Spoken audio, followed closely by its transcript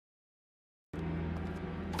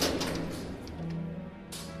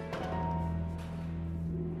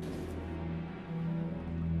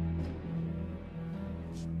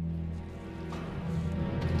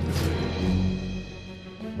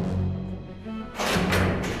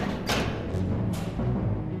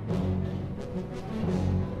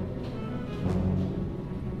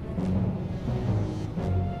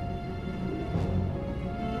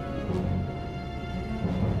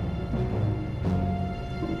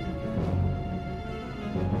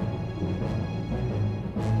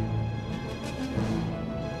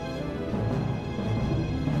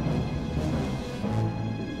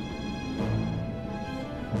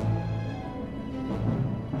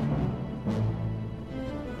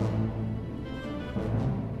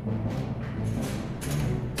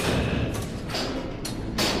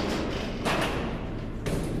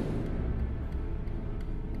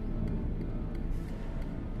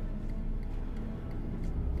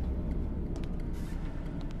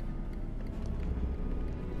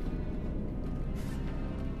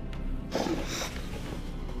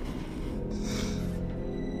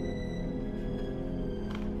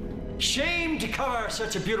shame to cover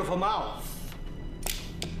such a beautiful mouth.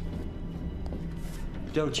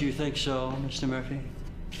 Don't you think so, Mr. Murphy?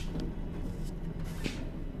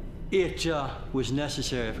 It was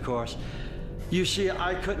necessary, of course. You see,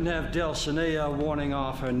 I couldn't have Dulcinea warning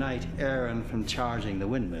off her knight Aaron from charging the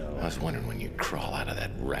windmill. I was wondering when you'd crawl out of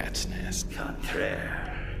that rat's nest.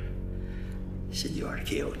 Contraire, Senor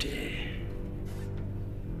Quixote.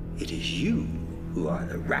 It is you who are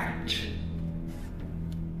the rat.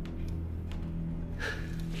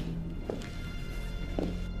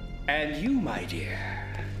 And you, my dear,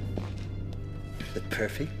 the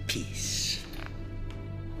perfect piece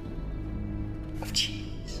of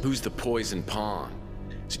cheese. Who's the poison pawn?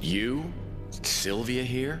 Is it you? Is it Sylvia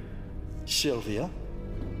here? Sylvia?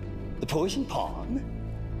 The poison pawn?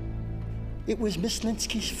 It was Miss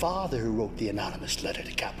Linsky's father who wrote the anonymous letter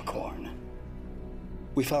to Capricorn.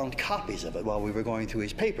 We found copies of it while we were going through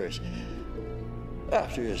his papers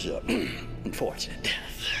after his unfortunate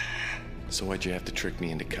death. So why'd you have to trick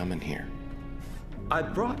me into coming here? I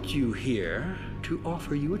brought you here to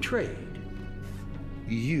offer you a trade.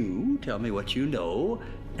 You tell me what you know,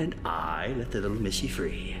 and I let the little missy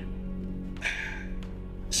free.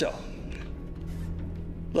 So,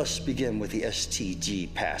 let's begin with the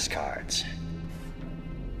STG pass cards.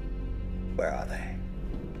 Where are they?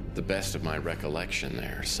 The best of my recollection,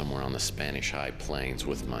 there, somewhere on the Spanish High Plains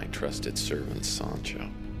with my trusted servant, Sancho.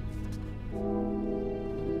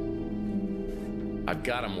 I've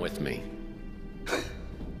got them with me.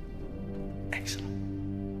 Excellent.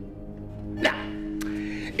 Now,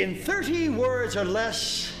 in 30 words or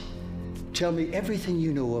less, tell me everything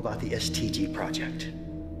you know about the STG project.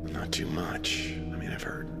 Not too much. I mean, I've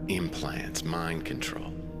heard implants, mind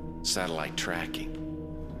control, satellite tracking.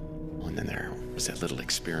 Oh, and then there was that little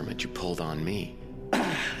experiment you pulled on me.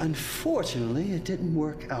 Unfortunately, it didn't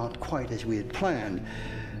work out quite as we had planned.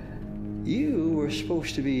 You were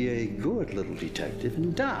supposed to be a good little detective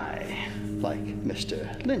and die, like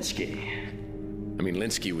Mr. Linsky. I mean,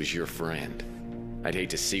 Linsky was your friend. I'd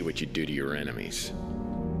hate to see what you'd do to your enemies.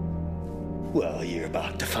 Well, you're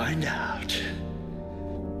about to find out.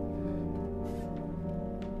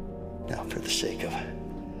 Now, for the sake of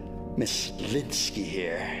Miss Linsky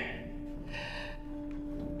here,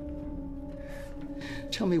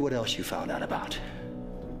 tell me what else you found out about.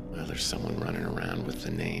 Well, there's someone running around with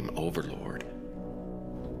the name Overlord.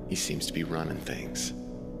 He seems to be running things.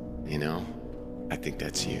 You know, I think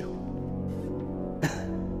that's you.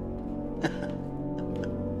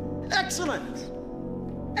 Excellent!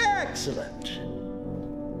 Excellent!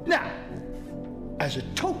 Now, as a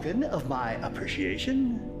token of my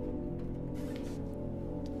appreciation,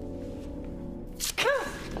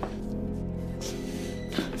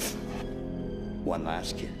 one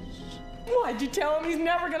last kiss. Why'd you tell him he's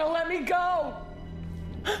never gonna let me go?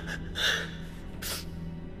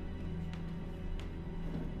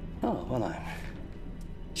 Oh, well, I'm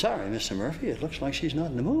sorry, Mr. Murphy. It looks like she's not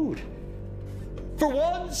in the mood. For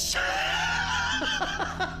once!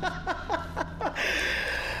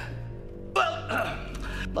 Well,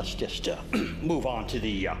 let's just move on to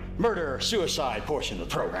the murder-suicide portion of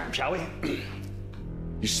the program, shall we?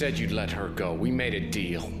 You said you'd let her go. We made a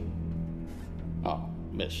deal. Oh,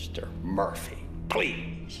 Mr. Murphy,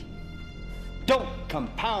 please. Don't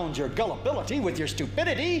compound your gullibility with your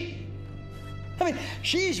stupidity. I mean,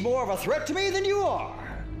 she's more of a threat to me than you are.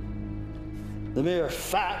 The mere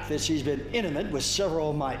fact that she's been intimate with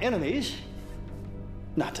several of my enemies,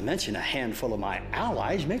 not to mention a handful of my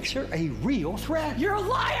allies, makes her a real threat. You're a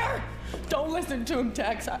liar! Don't listen to him,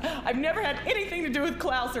 Tex. I've never had anything to do with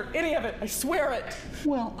Klaus or any of it. I swear it.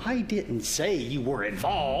 Well, I didn't say you were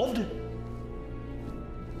involved.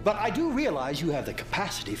 But I do realize you have the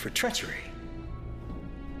capacity for treachery.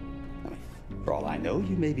 I mean, for all I know,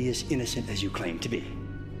 you may be as innocent as you claim to be.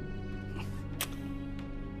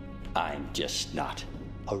 I'm just not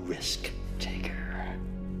a risk taker.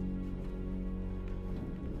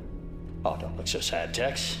 Oh, don't look so sad,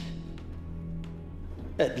 Tex.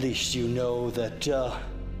 At least you know that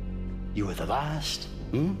you were the last,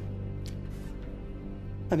 hmm?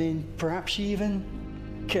 I mean, perhaps she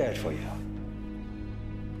even cared for you.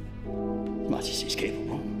 As much as she's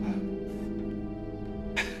capable.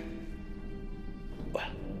 Well,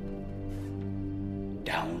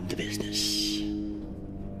 down to business.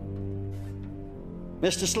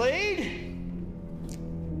 Mr. Slade?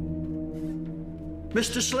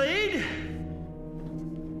 Mr. Slade?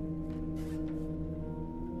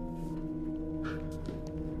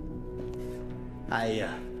 I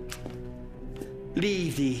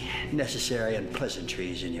leave the necessary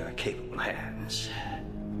unpleasantries in your capable hands.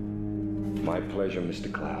 My pleasure,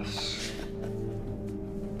 Mr. Klaus.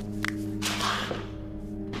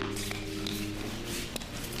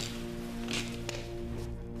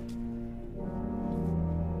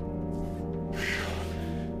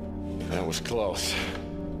 was close.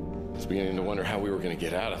 I was beginning to wonder how we were going to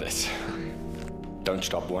get out of this. Don't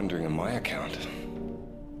stop wondering on my account.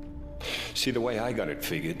 See, the way I got it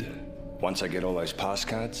figured, once I get all those pass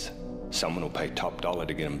cards, someone will pay top dollar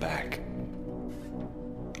to get them back.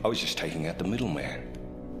 I was just taking out the middleman.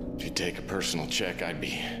 If you take a personal check, I'd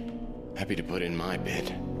be happy to put in my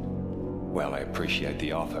bid. Well, I appreciate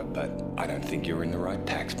the offer, but I don't think you're in the right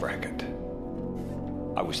tax bracket.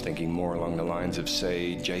 I was thinking more along the lines of,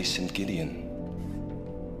 say, Jason Gideon.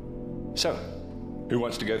 So, who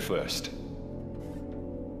wants to go first?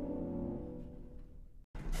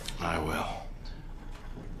 I will.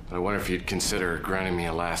 But I wonder if you'd consider granting me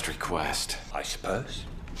a last request. I suppose.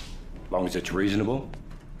 As long as it's reasonable.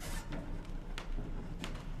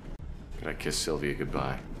 Could I kiss Sylvia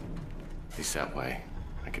goodbye? At least that way,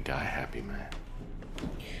 I could die a happy man.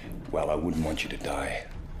 Well, I wouldn't want you to die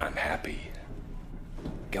unhappy.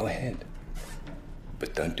 Go ahead.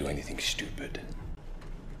 But don't do anything stupid.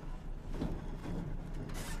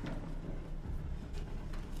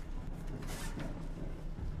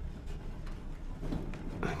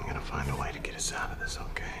 I'm gonna find a way to get us out of this,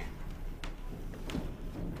 okay?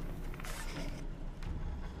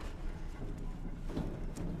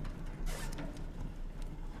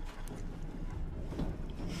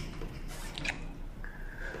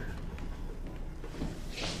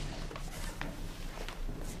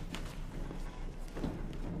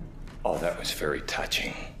 Oh, that was very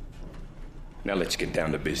touching. Now let's get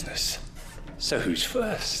down to business. So who's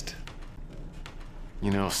first?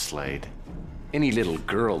 You know, Slade, any little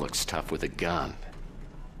girl looks tough with a gun.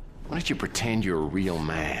 Why don't you pretend you're a real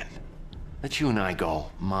man? Let you and I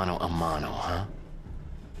go mano a mano, huh?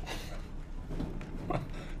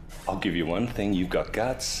 I'll give you one thing, you've got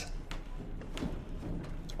guts.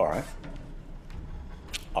 All right.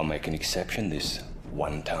 I'll make an exception this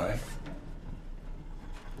one time.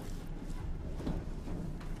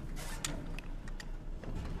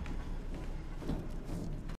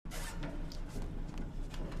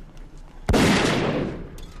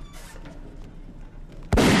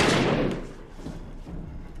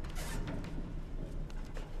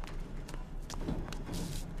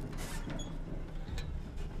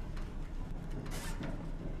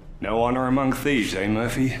 No honor among thieves, eh,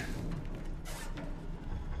 Murphy?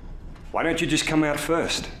 Why don't you just come out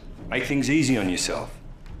first? Make things easy on yourself.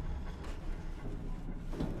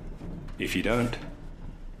 If you don't,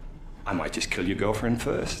 I might just kill your girlfriend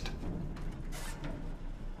first.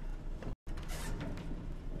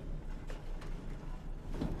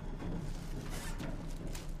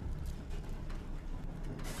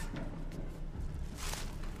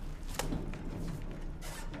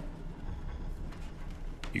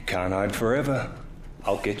 You can't hide forever.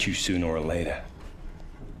 I'll get you sooner or later.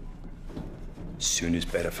 Sooner's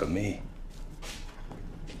better for me.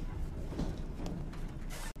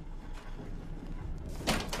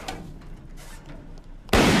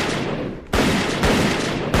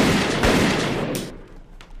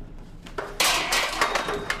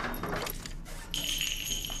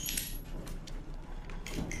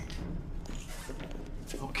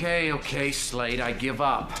 Okay, Slade, I give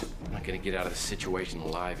up. I'm not gonna get out of this situation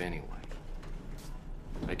alive anyway.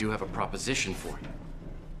 I do have a proposition for you.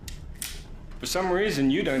 For some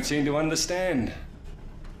reason, you don't seem to understand.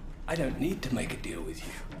 I don't need to make a deal with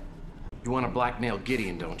you. You want to blackmail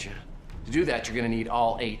Gideon, don't you? To do that, you're gonna need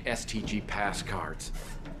all 8 STG pass cards.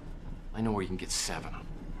 I know where you can get 7 of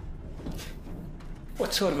them.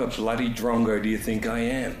 What sort of a bloody drongo do you think I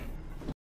am?